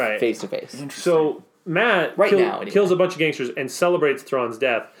of face-to-face. So Matt kills a bunch of gangsters and celebrates Thrawn's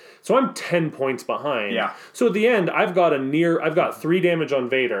death. So I'm 10 points behind. Yeah. So at the end, I've got 3 damage on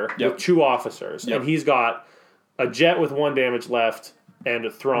Vader with 2 officers, and he's got a Jet with 1 damage left and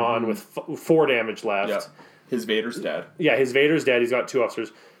a Thrawn with 4 damage left. Yep. His Vader's dead. Yeah, his Vader's dead. He's got 2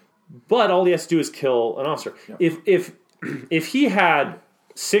 officers. But all he has to do is kill an officer. Yep. If he had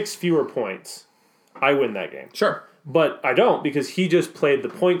 6 fewer points, I win that game. Sure. But I don't because he just played the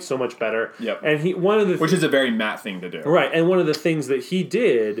points so much better. Yep. And which is a very Matt thing to do. Right. And one of the things that he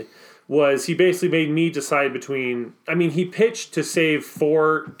did was he basically made me decide between. I mean, he pitched to save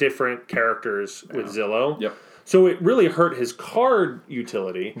 4 different characters with Zillow. Yep. So it really hurt his card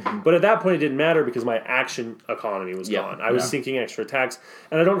utility, but at that point it didn't matter because my action economy was gone. I was sinking extra attacks,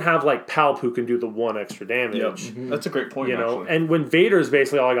 and I don't have like Palp who can do the 1 extra damage. That's a great point. You know, and when Vader's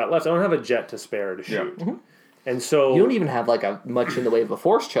basically all I got left, I don't have a Jet to spare to shoot. And so You don't even have like a much in the way of a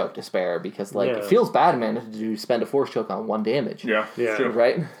force choke to spare because like it feels bad, man, to spend a force choke on 1 damage. Yeah. True.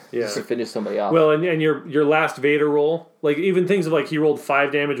 Right? Yeah. Just to finish somebody off. well, and your last Vader roll, like even things of like he rolled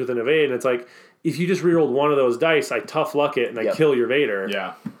 5 damage with an evade, and it's like if you just rerolled one of those dice, I tough luck it and I kill your Vader.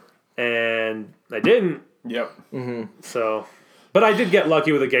 Yeah. And I didn't. Yep. So, but I did get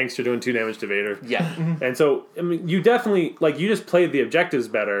lucky with a gangster doing 2 damage to Vader. yeah. And so, I mean, you definitely, like, you just played the objectives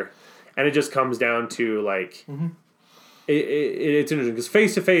better, and it just comes down to, like, it's interesting, because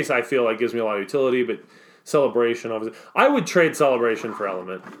face-to-face, I feel like, gives me a lot of utility, but Celebration, obviously. I would trade Celebration for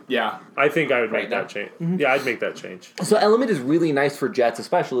Element. Yeah. I think I would make now. that change. Yeah, I'd make that change. So Element is really nice for jets,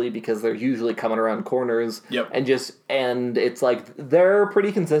 especially because they're usually coming around corners. Yep. And it's like they're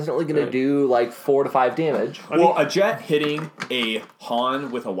pretty consistently going to do like 4 to 5 damage. Well, a jet hitting a Han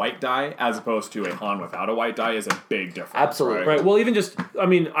with a white die as opposed to a Han without a white die is a big difference. Absolutely. Right, well, even just, I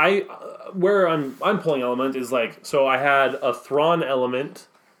mean, where I'm pulling Element is, like, so I had a Thrawn Element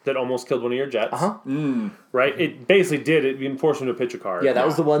that almost killed one of your jets. Right? It basically did. It forced him to pitch a card. Yeah, that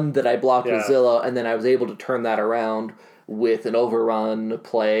was the one that I blocked with Zilla, and then I was able to turn that around with an overrun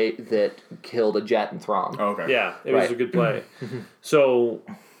play that killed a jet and Thrawn. Oh, okay. Yeah, it was a good play. So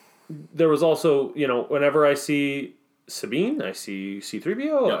there was also, whenever I see Sabine, I see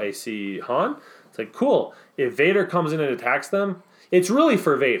C-3PO, I see Han, it's like, cool. If Vader comes in and attacks them, it's really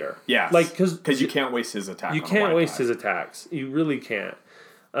for Vader. Yeah. Like, because you can't waste his attack. You can't waste his attacks. You really can't.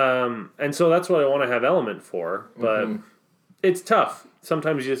 And so that's what I want to have Element for, but it's tough.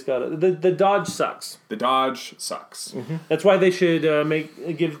 Sometimes you just gotta. The dodge sucks. The dodge sucks. That's why they should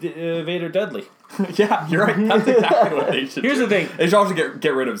give Vader Deadly. Yeah, you're right. That's exactly what they should Here's do. the thing. They should also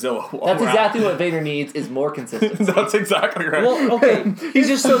get rid of Zilla. That's exactly what Vader needs is more consistency. That's exactly right. Well, okay. He's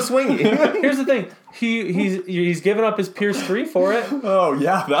just so swingy. Here's the thing. He's given up his Pierce 3 for it. Oh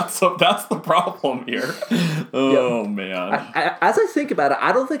yeah, that's the problem here. Oh man. As I think about it,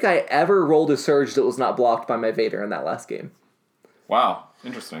 I don't think I ever rolled a surge that was not blocked by my Vader in that last game. Wow,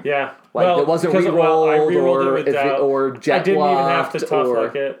 interesting. Yeah. Like it wasn't rerolled I rerolled or it without, or jet I didn't even have to blocked tough or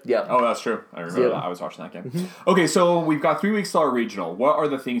luck it. Yep. Oh, that's true. I remember that. I was watching that game. Okay, so we've got 3 weeks to our regional. What are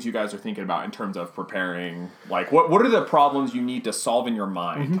the things you guys are thinking about in terms of preparing? Like, what are the problems you need to solve in your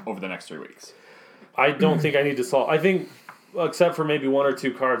mind over the next 3 weeks? I don't think I need to solve. I think, except for maybe 1 or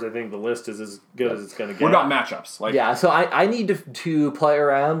 2 cards, I think the list is as good as it's going to get. What about matchups? Like, Yeah, so I need to play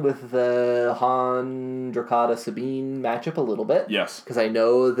around with the Han, Drakata, Sabine matchup a little bit. Yes. Because I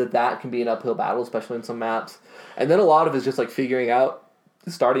know that can be an uphill battle, especially in some maps. And then a lot of it is just like figuring out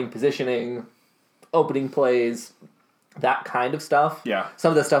starting positioning, opening plays, that kind of stuff. Yeah. Some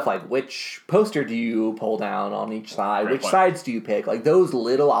of the stuff like which poster do you pull down on each side? Great Which point. sides do you pick? Like those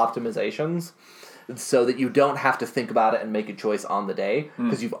little optimizations so that you don't have to think about it and make a choice on the day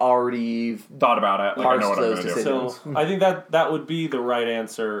because you've already thought about it. Like, I know what I'm Parse going to those do. decisions. So I think that would be the right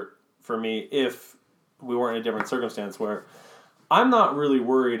answer for me if we weren't in a different circumstance where I'm not really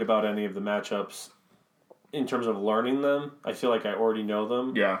worried about any of the matchups in terms of learning them. I feel like I already know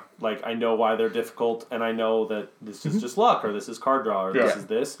them. Yeah. Like I know why they're difficult and I know that this is just luck or this is card draw or this is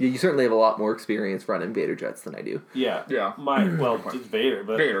this. Yeah, you certainly have a lot more experience running Vader jets than I do. Yeah. Yeah. It's Vader,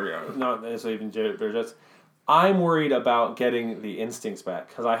 but Vader, yeah. not necessarily even Vader jets. I'm worried about getting the instincts back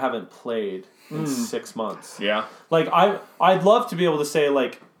because I haven't played in 6 months. Yeah. Like I'd love to be able to say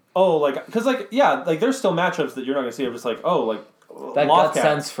like, oh, like because like yeah, like there's still matchups that you're not gonna see. I'm just like, oh, like That Lothcat. gut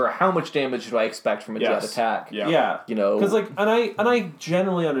sense for how much damage do I expect from a jet attack? Yeah. Yeah, You know, because like and I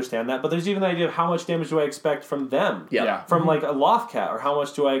generally understand that, but there's even the idea of how much damage do I expect from them? Yeah. Yeah. From like a Lothcat, or how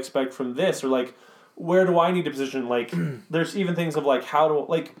much do I expect from this, or like where do I need to position? Like there's even things of like how to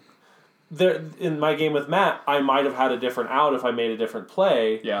like. There in my game with Matt, I might have had a different out if I made a different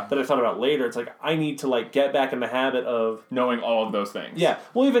play. Yeah. That I thought about later. It's like I need to like get back in the habit of Knowing all of those things. yeah.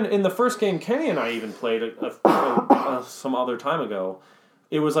 Well, even in the first game, Kenny and I even played some other time ago.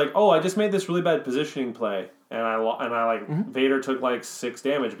 It was like, oh, I just made this really bad positioning play, and I like Vader took like 6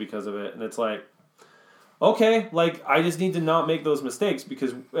 damage because of it, and it's like, okay, like I just need to not make those mistakes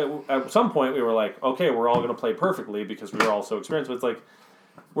because at some point we were like, okay, we're all gonna play perfectly because we were all so experienced. But it's like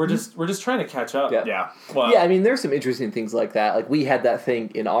we're just trying to catch up. Yeah. Yeah. Well, yeah, I mean, there's some interesting things like that. Like, we had that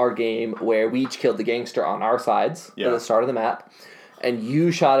thing in our game where we each killed the gangster on our sides at the start of the map, and you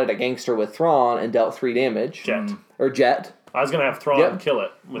shot at a gangster with Thrawn and dealt 3 damage. Jet. I was gonna have Thrawn kill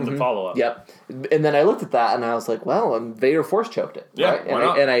it with the follow up. Yep. And then I looked at that and I was like, well, Vader force choked it. Yeah, right? why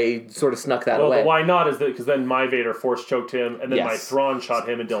not? And I sort of snuck that Well, away. the why not is that because then my Vader force choked him, and then my Yes. Thrawn shot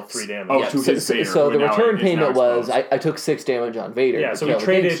him and dealt 3 damage. Oh, Yeah, to his Vader. so who the now return is payment now was exposed. I took 6 damage on Vader. Yeah, to so kill he the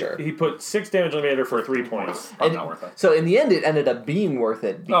traded. gangster. He put 6 damage on Vader for 3 points. Probably not worth it. So in the end, it ended up being worth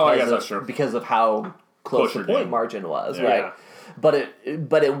it because I guess that's true. because of how close Closer the point game. margin was, Yeah. right? But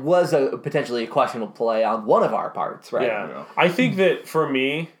it was a potentially a questionable play on one of our parts, right? Yeah. I think that for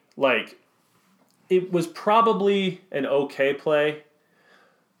me, like, it was probably an okay play.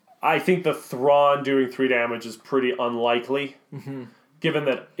 I think the Thrawn doing 3 damage is pretty unlikely, given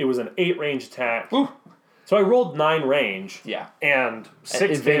that it was an 8 range attack. Ooh. So I rolled 9 range. Yeah. And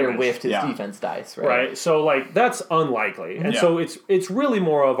 6 And Vader damage. whiffed his Yeah. defense dice, right? Right? So, like, that's unlikely. And Yeah. so it's really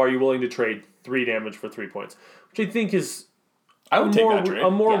more of, are you willing to trade 3 damage for 3 points? Which I think is I would take that a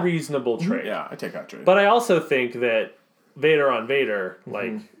trade. more Yeah. reasonable trade. Yeah, I take that trade. But I also think that Vader on Vader,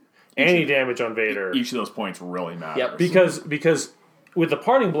 like, any damage on Vader, each of those points really matters. Yep. because with the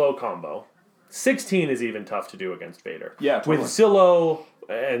parting blow combo, 16 is even tough to do against Vader. Yeah, totally. With Zillow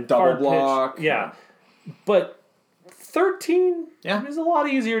and Double hard pitch, block. yeah. But 13 Yeah. is a lot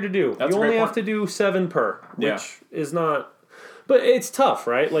easier to do. That's you a only great have point. to do 7 per, which Yeah. is not. But it's tough,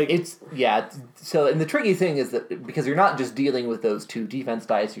 right? Like So and the tricky thing is that because you're not just dealing with those 2 defense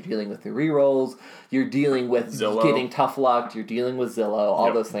dice, you're dealing with the rerolls, you're dealing with Zillow. getting tough lucked, you're dealing with Zillow, all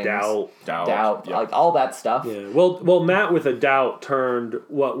Yep. those things. Doubt. Yep. like all that stuff. Yeah. Well, Matt with a doubt turned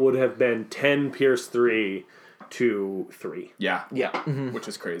what would have been 10 Pierce 3 to 3. Yeah. Yeah. Which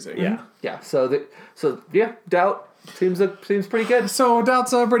is crazy. Yeah. Yeah. So doubt seems pretty good. So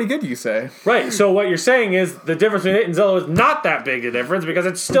doubt's pretty good, you say? Right. So what you're saying is the difference between it and Zillow is not that big a difference because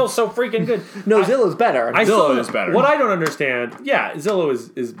it's still so freaking good. No, Zillow's better. Zillow is better. What I don't understand, yeah, Zillow is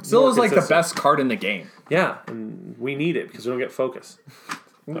Zillow's more like the consistent. best card in the game. Yeah, and we need it because we don't get focus.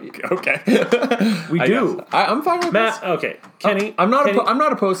 Okay. We do. I'm fine with Matt, this. okay, Kenny. I'm not. Kenny, I'm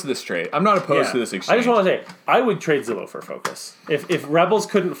not opposed to this trade. I'm not opposed yeah. to this exchange. I just want to say I would trade Zillow for focus. If Rebels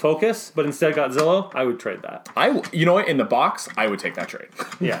couldn't focus but instead got Zillow, I would trade that. You know what? In the box, I would take that trade.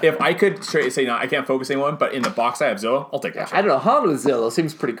 Yeah. If I could say no, I can't focus anyone, but in the box I have Zillow, I'll take that trade. I don't know. Han with Zillow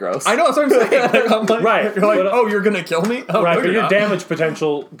seems pretty gross. I know that's what I'm saying. Like, I'm like, Right, You're like, but, oh, you're gonna kill me? Oh, Right, no, but you're your not. damage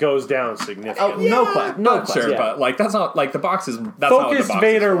potential goes down Oh, significantly. no question. No question. Sure, Yeah. but like that's not like the box is. That's not what the Focus box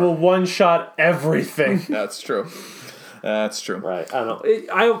Vader is for. will one-shot everything. That's true. That's true. Right. I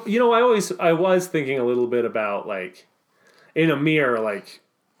don't know. I was thinking a little bit about like in a mirror, like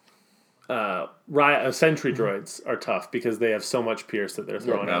sentry droids are tough because they have so much pierce that they're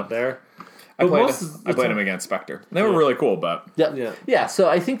throwing Yeah. out there. I But played, most of the I played time- him against Spectre. They were really cool, but Yeah. Yeah. So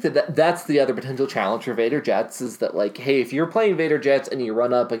I think that's the other potential challenge for Vader Jets is that like, hey, if you're playing Vader Jets and you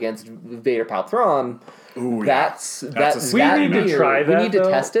run up against Vader Palthron, That's a that's We that need to mirror. try We that, need to though.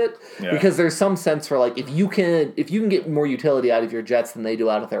 test it Yeah. because there's some sense for like if you can get more utility out of your Jets than they do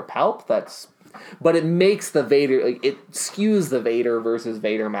out of their Palp, but it makes the Vader like it skews the Vader versus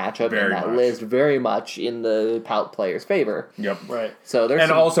Vader matchup Very in that much. list very much in the Palp player's favor. yep. Right. So there's And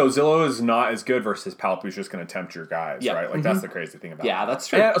some- also, Zillow is not as good versus Palp, who's just going to tempt your guys, Yeah. right? Like, that's the crazy thing about yeah, it. that's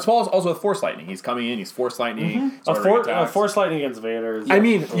true. And as well as also with Force Lightning. He's coming in, he's Force Lightning. A force lightning against Vader. Is I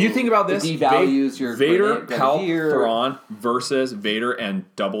mean, you think about this. It devalues your Vader, Grenadier. Palp, Thrawn versus Vader and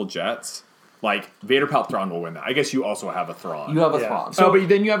double Jets. Like, Vader, Palp, Thrawn will win that. I guess you also have a Thrawn. You have a Yeah. Thrawn. So, but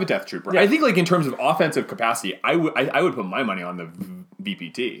then you have a Death Trooper. Yeah. I think, like, in terms of offensive capacity, I would put my money on the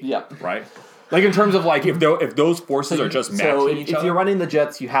VPT. Yep. Right? Like, in terms of, like, if those forces are just matching so each if other. you're running the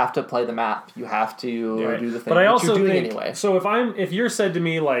Jets, you have to play the map. You have to Right. do the thing. But I which also you're doing think anyway. so. If you're said to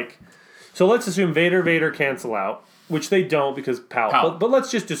me like, so let's assume Vader cancel out, which they don't because Palp. Palp. But let's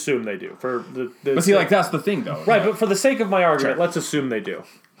just assume they do for the But see, like, that's the thing, though. right. But for the sake of my argument, Sure. let's assume they do.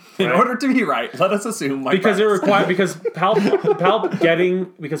 In right? order to be right, let us assume my Because it premise. requires because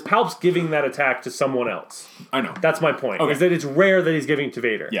Palp's giving that attack to someone else. I know. That's my point. Okay. Is that it's rare that he's giving to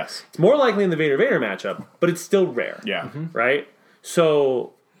Vader. Yes. It's more likely in the Vader matchup, but it's still rare. Yeah. Right.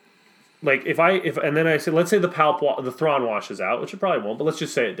 So, like and then I say let's say the Thrawn washes out, which it probably won't, but let's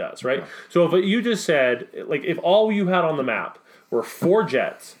just say it does. Right. Okay. So if you just said like if all you had on the map were 4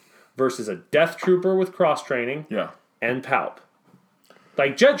 Jets versus a Death Trooper with cross training Yeah. and Palp.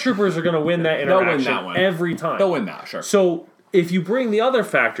 Like, Jet Troopers are going to win that They'll win interaction that one. every time. They'll win that, sure. So, if you bring the other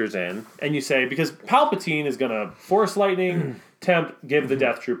factors in, and you say, because Palpatine is going to Force Lightning, Tempt, give the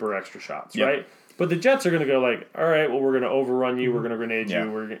Death Trooper extra shots, Yep. right? But the Jets are going to go like, all right, well, we're going to overrun you, we're going to grenade Yeah.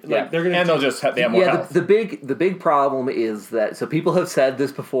 you, we're gonna, Yeah. like, they're going to... And they'll just they have more Yeah, health. the big problem is that so people have said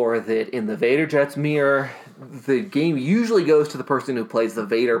this before that in the Vader Jets mirror, the game usually goes to the person who plays the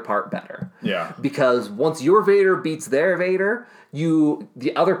Vader part better. Yeah. Because once your Vader beats their Vader,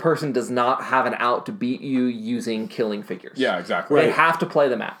 the other person does not have an out to beat you using killing figures. Yeah, exactly. They have to play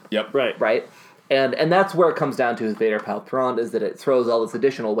the map. Yep. Right. Right? And that's where it comes down to with Vader Palpatron is that it throws all this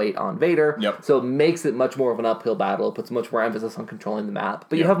additional weight on Vader. Yep. So it makes it much more of an uphill battle. It puts much more emphasis on controlling the map.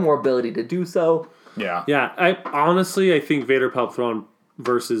 But you Yep. have more ability to do so. Yeah. Yeah, I think Vader Palpatron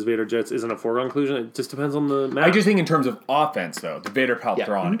versus Vader Jets isn't a foregone conclusion. It just depends on the map. I just think in terms of offense, though, the Vader Palp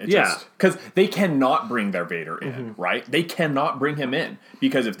Thrawn, because they cannot bring their Vader in, right? They cannot bring him in,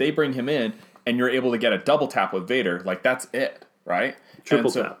 because if they bring him in and you're able to get a double tap with Vader, like that's it, right?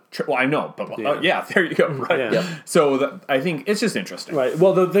 Triple tap. Well, I know, but there you go, right? Yeah. So I think it's just interesting, Right.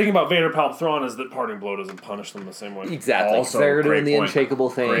 Well, the thing about Vader Palp Thrawn is that Parting Blow doesn't punish them the same way. Exactly. Also, They're doing great the point. unshakable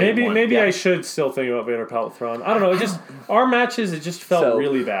thing. Great Maybe point. I should still think about Vader Palp Thrawn. I don't know. It just our matches. It just felt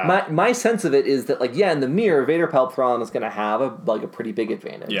really bad. My sense of it is that, like, in the mirror, Vader Palp Thrawn is going to have a pretty big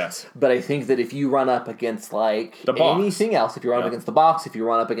advantage. Yes. But I think that if you run up against like The box. anything else, if you run up against the box, if you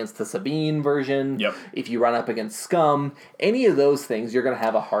run up against the Sabine version, if you run up against Scum, any of those things, you're going to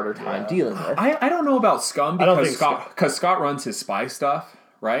have a harder time dealing with. I don't know about Scum I don't because think Scott runs his spy stuff,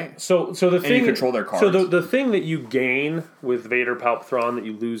 right? So the thing you control their cards. So the thing that you gain with Vader Palp Thrawn that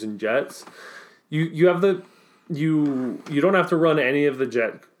you lose in Jets, you have you don't have to run any of the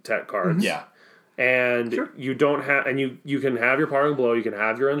Jet Tech cards. Yeah. And you don't have, and you can have your Parting Blow, you can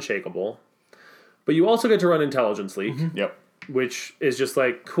have your Unshakable, but you also get to run Intelligence Leak. Yep. Which is just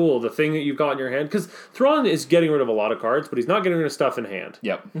like, cool, the thing that you've got in your hand. Because Thrawn is getting rid of a lot of cards, but he's not getting rid of stuff in hand.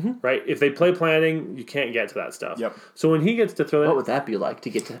 Yep. Right? If they play planning, you can't get to that stuff. Yep. So when he gets to throw What that. would that be like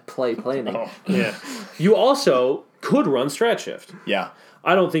to get to play planning? Yeah. You also could run Strat Shift. Yeah.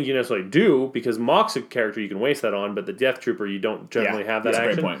 I don't think you necessarily do, because Mock's a character you can waste that on, but the Death Trooper, you don't generally have that that's a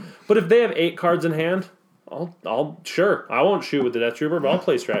action. great point. But if they have 8 cards in hand, I'll I won't shoot with the Death Trooper, but I'll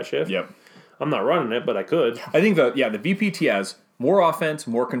play Strat Shift. Yep. I'm not running it, but I could. I think the VPT has more offense,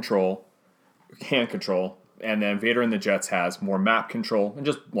 more control, hand control, and then Vader and the Jets has more map control and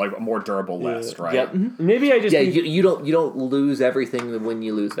just like a more durable list, right? Yep. Maybe I just Yeah, need, you don't lose everything when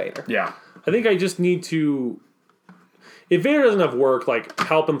you lose Vader. Yeah. I think I just need to. If Vader doesn't have work, like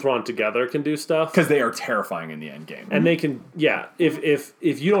Palp and Thrawn together can do stuff, Because they are terrifying in the end game. and they can. Yeah, if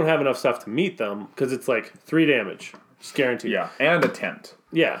you don't have enough stuff to meet them, because it's like 3 damage, just guaranteed. Yeah. And a tent.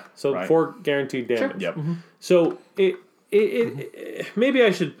 Yeah. So Right. 4 guaranteed damage. Yep. So it maybe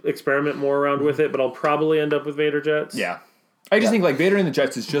I should experiment more around with it, but I'll probably end up with Vader Jets. Yeah. I just think like Vader and the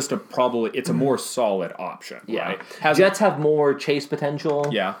Jets is just it's a more solid option. Yeah. Right? Jets have more chase potential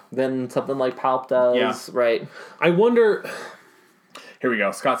Yeah. than something like Palp does, right? I wonder. Here we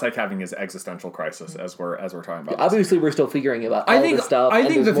go. Scott's like having his existential crisis as we're talking about. this. Obviously, we're still figuring out all this stuff, and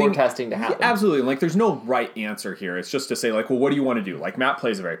there's more testing to happen. Absolutely. Like, there's no right answer here. It's just to say, like, well, what do you want to do? Like, Matt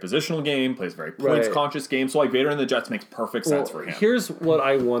plays a very positional game, plays a very points-conscious game, so, like, Vader and the Jets makes perfect sense for him. Here's what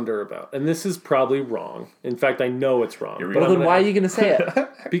I wonder about, and this is probably wrong. In fact, I know it's wrong. we but go. Well, then why are you going to say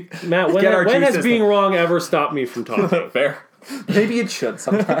it? Matt, when Get our has juices. being wrong ever stopped me from talking? Fair. Maybe it should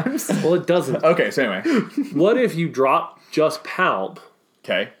sometimes. Well, it doesn't. Okay, so anyway. What if you drop just Palp?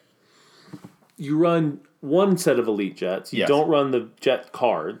 Okay. You run one set of Elite Jets. You Yes. don't run the Jet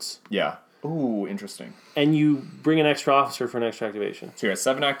cards. Yeah. Ooh, interesting. And you bring an extra officer for an extra activation. So you have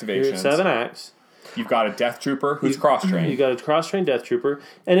 7 You're activations. at 7 acts. You've got a Death Trooper who's You cross-trained. got a cross-trained Death Trooper.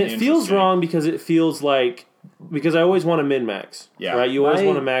 And it feels Interesting. wrong because it feels like... Because I always want to min-max. Yeah. Right? You always My-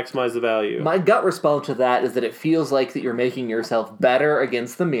 want to maximize the value. My gut response to that is that it feels like that you're making yourself better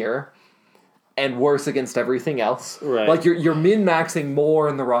against the mirror and worse against everything else. Right. Like you're min-maxing more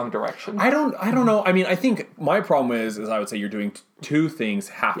in the wrong direction. I don't know. I mean, I think my problem is I would say you're doing 2 things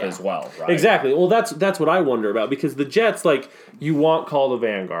half as well, right? Exactly. Well, that's what I wonder about. Because the Jets, like, you want Call of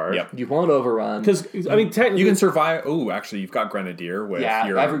Vanguard. Yep. You won't overrun. Because, I mean, technically... You can survive. Oh, actually, you've got Grenadier with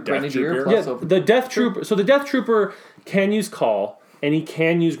your every Death Grenadier Trooper. plus- Yeah, over- the Death Trooper. So the Death Trooper can use Call, and he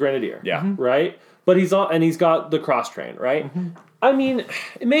can use Grenadier. Yeah. Right? But he's got the cross-train, right? I mean,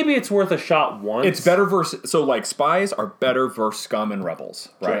 maybe it's worth a shot once. It's better versus so like spies are better versus scum and rebels,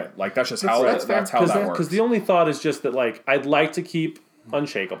 right? Right. Like that's just how That's fair. that's how that works. Because the only thought is just that, like, I'd like to keep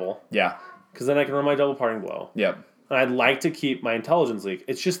Unshakable, Yeah. because then I can run my Double Parting Blow. Yep. And I'd like to keep my Intelligence Leak.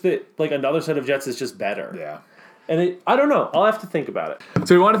 It's just that, like, another set of Jets is just better. Yeah. And I don't know. I'll have to think about it.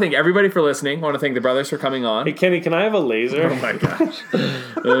 So we want to thank everybody for listening. I want to thank the brothers for coming on. Hey, Kenny, can I have a laser? Oh my gosh.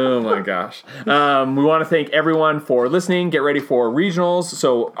 Oh my gosh. We want to thank everyone for listening. Get ready for regionals.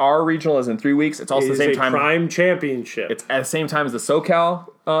 So our regional is in 3 weeks. It's also the It's same a time. Prime Championship. It's at the same time as the SoCal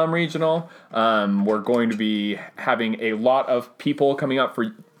regional. We're going to be having a lot of people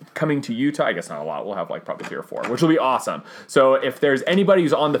coming to Utah. I guess not a lot. We'll have like probably 3 or 4, which will be awesome. So if there's anybody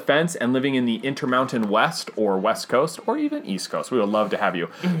who's on the fence and living in the Intermountain West or West Coast or even East Coast, we would love to have you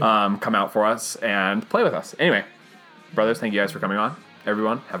come out for us and play with us. Anyway, brothers, thank you guys for coming on.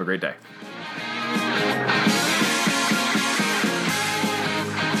 Everyone, have a great day.